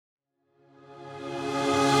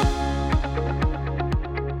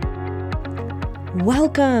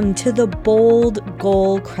Welcome to the Bold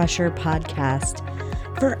Goal Crusher podcast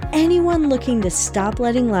for anyone looking to stop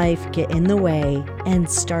letting life get in the way and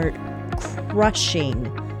start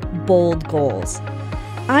crushing bold goals.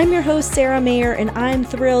 I'm your host, Sarah Mayer, and I'm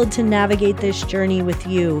thrilled to navigate this journey with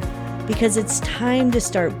you because it's time to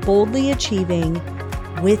start boldly achieving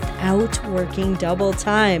without working double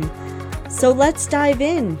time. So let's dive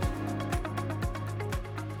in.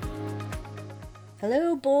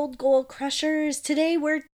 Hello, Bold Goal Crushers. Today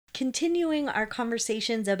we're continuing our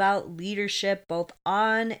conversations about leadership both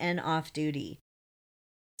on and off duty.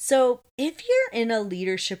 So if you're in a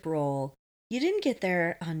leadership role, you didn't get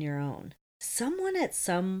there on your own. Someone at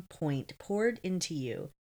some point poured into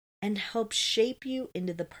you and helped shape you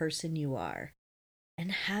into the person you are.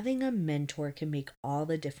 And having a mentor can make all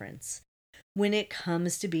the difference when it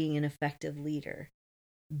comes to being an effective leader.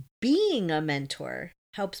 Being a mentor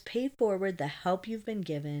helps pay forward the help you've been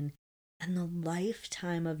given and the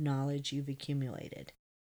lifetime of knowledge you've accumulated.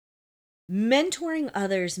 Mentoring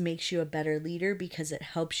others makes you a better leader because it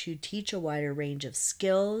helps you teach a wider range of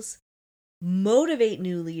skills, motivate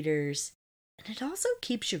new leaders, and it also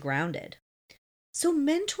keeps you grounded. So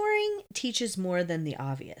mentoring teaches more than the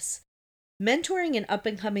obvious. Mentoring an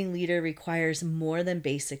up-and-coming leader requires more than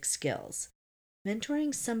basic skills.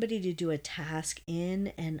 Mentoring somebody to do a task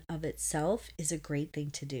in and of itself is a great thing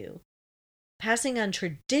to do. Passing on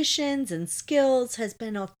traditions and skills has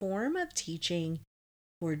been a form of teaching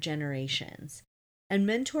for generations. And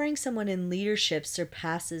mentoring someone in leadership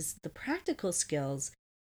surpasses the practical skills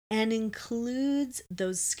and includes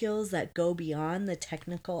those skills that go beyond the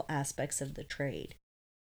technical aspects of the trade.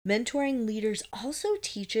 Mentoring leaders also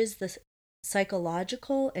teaches the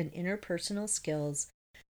psychological and interpersonal skills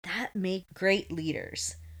that make great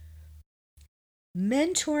leaders.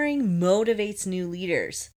 Mentoring motivates new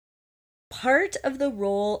leaders. Part of the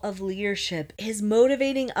role of leadership is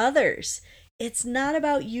motivating others. It's not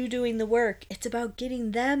about you doing the work. It's about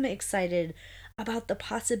getting them excited about the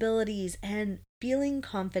possibilities and feeling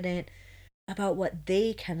confident about what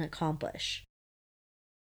they can accomplish.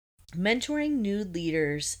 Mentoring new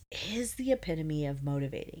leaders is the epitome of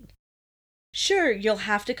motivating. Sure, you'll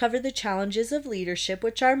have to cover the challenges of leadership,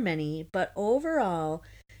 which are many, but overall,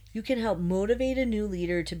 you can help motivate a new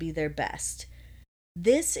leader to be their best.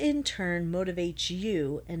 This, in turn, motivates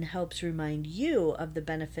you and helps remind you of the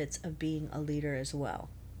benefits of being a leader as well.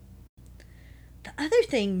 The other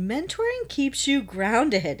thing, mentoring keeps you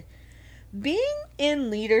grounded. Being in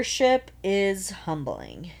leadership is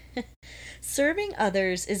humbling. Serving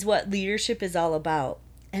others is what leadership is all about.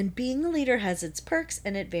 And being a leader has its perks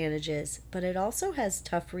and advantages, but it also has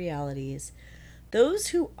tough realities those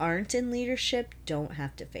who aren't in leadership don't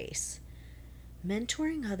have to face.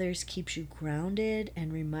 Mentoring others keeps you grounded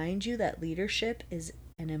and reminds you that leadership is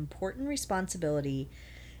an important responsibility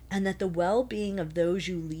and that the well-being of those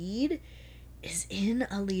you lead is in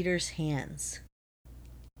a leader's hands.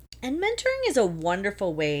 And mentoring is a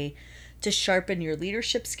wonderful way to sharpen your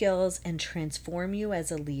leadership skills and transform you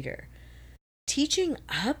as a leader. Teaching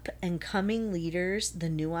up and coming leaders the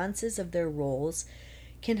nuances of their roles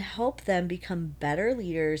can help them become better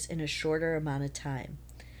leaders in a shorter amount of time.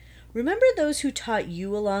 Remember those who taught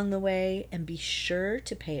you along the way and be sure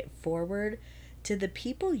to pay it forward to the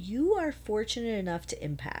people you are fortunate enough to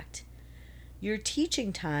impact. Your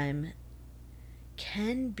teaching time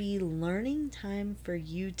can be learning time for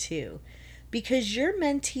you too, because your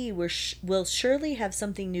mentee will surely have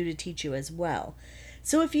something new to teach you as well.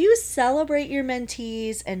 So if you celebrate your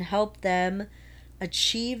mentees and help them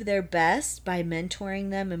achieve their best by mentoring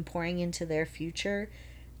them and pouring into their future,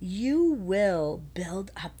 you will build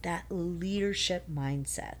up that leadership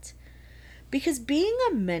mindset. Because being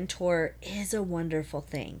a mentor is a wonderful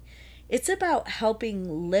thing. It's about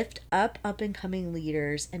helping lift up and coming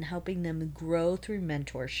leaders and helping them grow through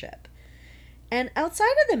mentorship. And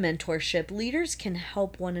outside of the mentorship, leaders can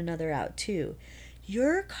help one another out too.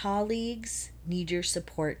 Your colleagues need your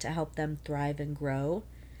support to help them thrive and grow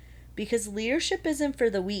because leadership isn't for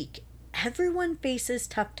the weak. Everyone faces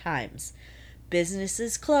tough times.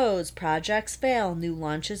 Businesses close, projects fail, new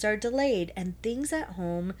launches are delayed, and things at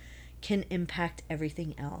home can impact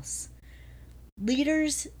everything else.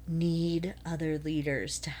 Leaders need other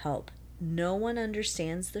leaders to help. No one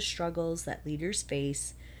understands the struggles that leaders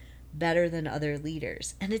face better than other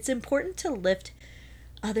leaders, and it's important to lift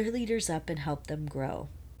other leaders up and help them grow.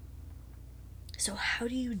 So how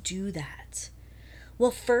do you do that?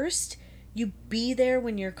 Well, first, you be there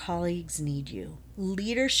when your colleagues need you.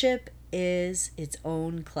 Leadership is its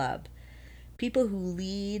own club. People who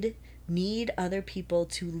lead need other people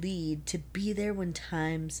to lead, to be there when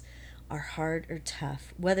times are hard or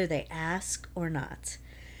tough, whether they ask or not.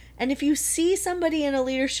 And if you see somebody in a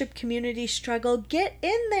leadership community struggle, get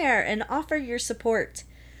in there and offer your support.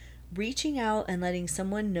 Reaching out and letting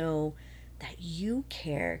someone know that you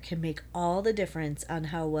care can make all the difference on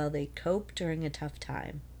how well they cope during a tough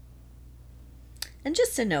time. And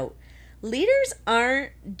just a note, leaders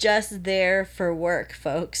aren't just there for work,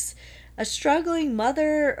 folks. A struggling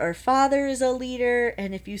mother or father is a leader,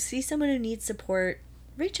 and if you see someone who needs support,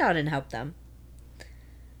 reach out and help them.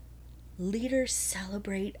 Leaders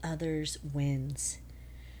celebrate others' wins.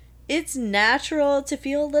 It's natural to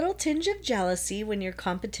feel a little tinge of jealousy when your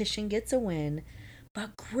competition gets a win,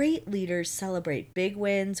 but great leaders celebrate big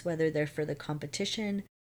wins, whether they're for the competition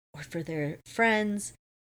or for their friends.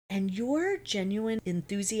 And your genuine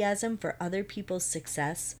enthusiasm for other people's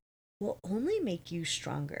success will only make you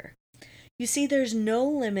stronger. You see, there's no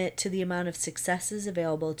limit to the amount of successes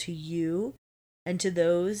available to you and to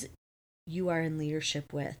those you are in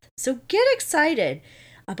leadership with. So get excited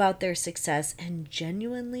about their success and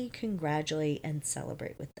genuinely congratulate and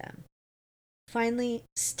celebrate with them. Finally,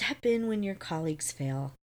 step in when your colleagues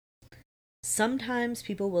fail. Sometimes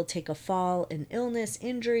people will take a fall, an illness,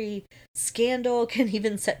 injury, scandal can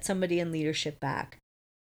even set somebody in leadership back.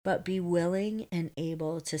 But be willing and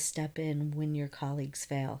able to step in when your colleagues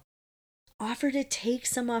fail. Offer to take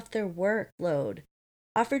some off their workload.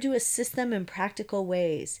 Offer to assist them in practical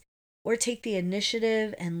ways, or take the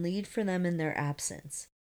initiative and lead for them in their absence.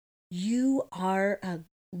 You are a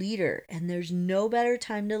leader, and there's no better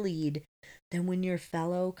time to lead than when your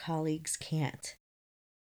fellow colleagues can't.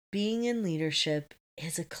 Being in leadership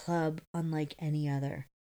is a club unlike any other.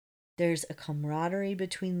 There's a camaraderie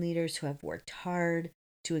between leaders who have worked hard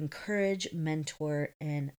to encourage, mentor,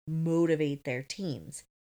 and motivate their teams.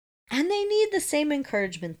 And they need the same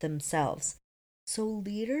encouragement themselves. So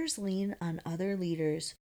leaders lean on other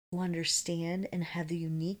leaders who understand and have the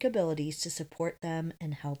unique abilities to support them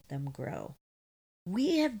and help them grow.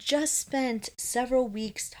 We have just spent several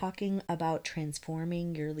weeks talking about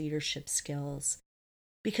transforming your leadership skills.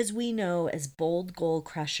 Because we know as bold goal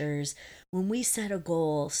crushers, when we set a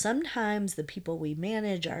goal, sometimes the people we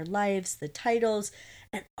manage, our lives, the titles,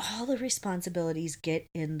 and all the responsibilities get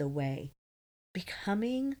in the way.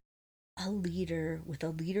 Becoming a leader with a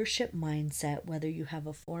leadership mindset, whether you have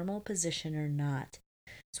a formal position or not,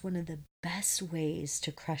 is one of the best ways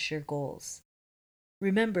to crush your goals.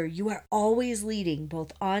 Remember, you are always leading,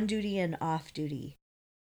 both on duty and off duty.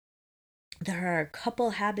 There are a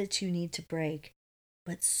couple habits you need to break.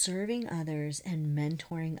 But serving others and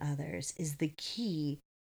mentoring others is the key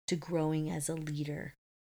to growing as a leader.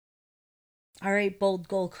 All right, bold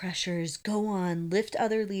goal crushers, go on, lift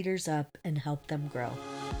other leaders up and help them grow.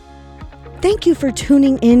 Thank you for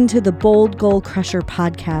tuning in to the Bold Goal Crusher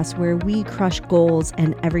podcast, where we crush goals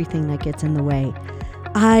and everything that gets in the way.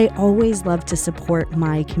 I always love to support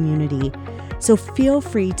my community, so feel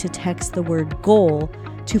free to text the word goal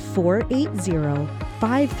to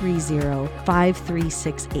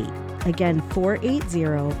 480-530-5368. Again,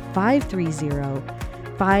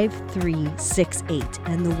 480-530-5368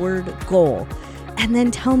 and the word goal. And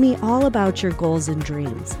then tell me all about your goals and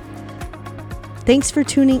dreams. Thanks for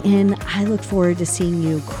tuning in. I look forward to seeing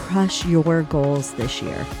you crush your goals this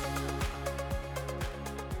year.